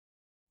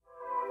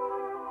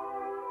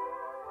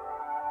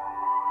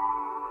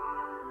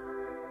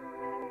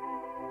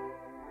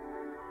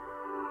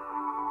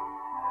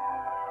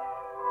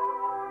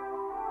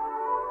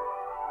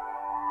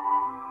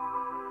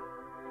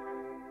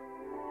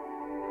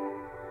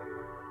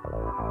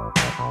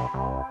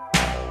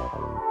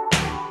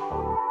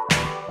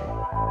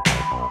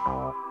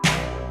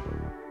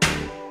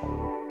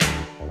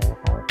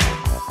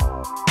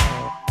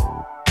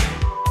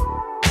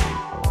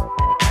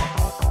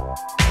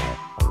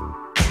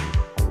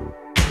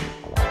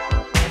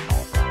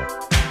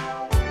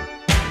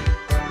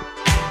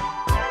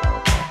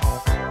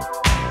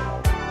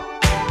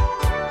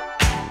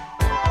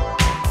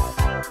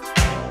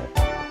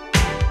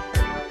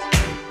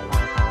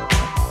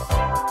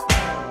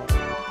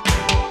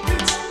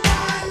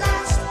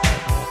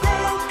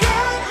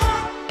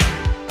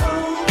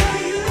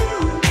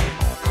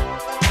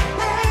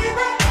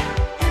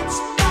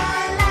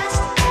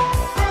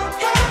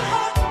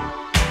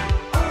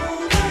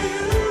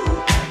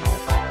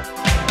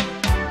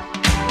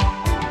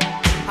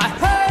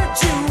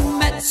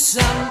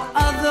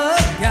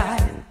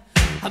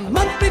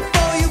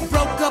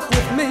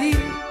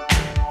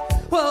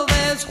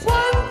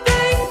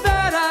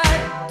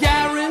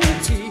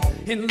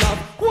In love,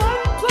 1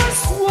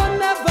 + 1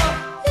 never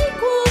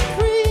equals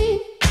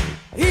 3.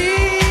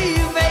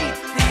 Eve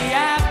ate the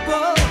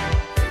apple,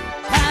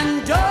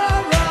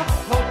 Pandora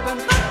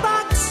opened the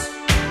box.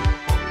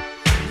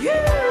 You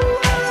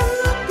are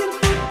looking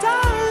for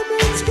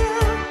diamonds,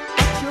 girl,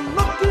 but you're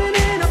looking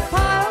in a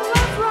pile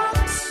of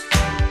rocks.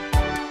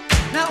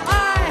 Now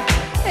I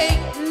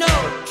ain't no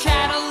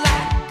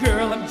Cadillac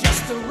girl, I'm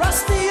just a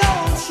rusty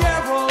old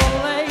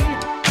Chevrolet.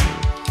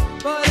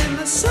 But in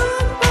the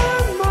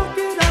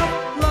supermarket of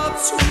love,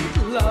 sweet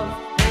love,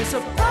 there's a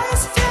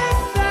price tag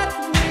that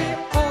we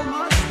all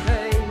must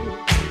pay.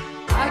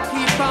 I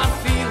keep on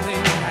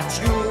feeling that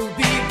you'll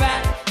be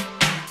back.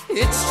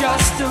 It's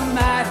just a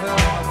matter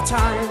of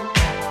time.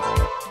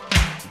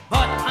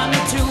 But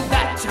until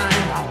that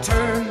time, I'll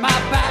turn my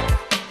back.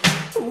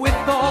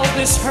 With all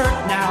this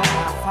hurt now,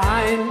 I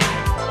find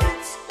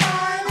it's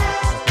my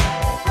last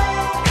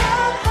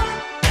broken heart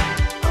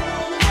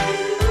over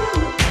you.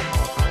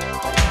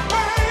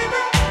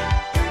 Baby,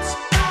 it's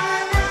my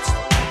last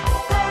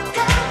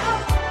broken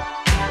heart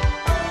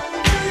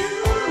over you.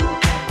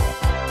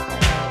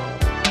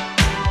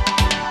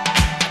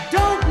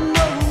 Don't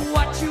know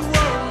what you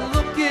were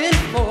looking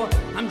for.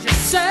 I'm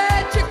just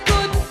sad you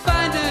couldn't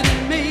find it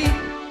in me.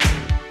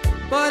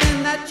 But in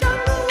that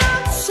jungle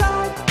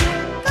outside,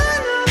 you're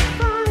gonna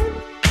find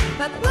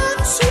that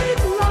love, sweet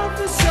love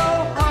is so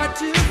hard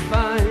to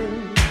find.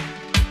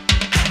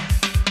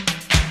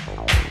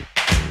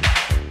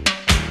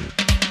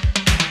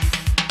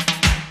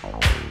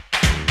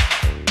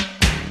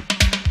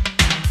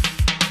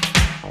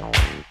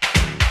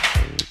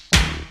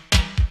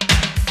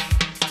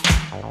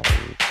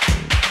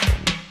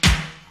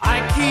 I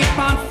keep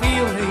on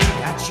feeling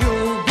that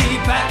you'll be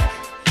back.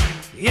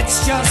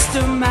 It's just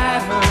a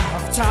matter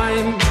of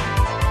time.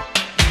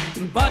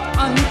 But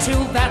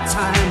until that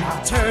time,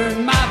 I'll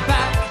turn my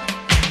back.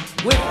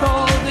 With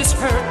all this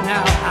hurt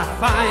now, I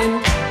find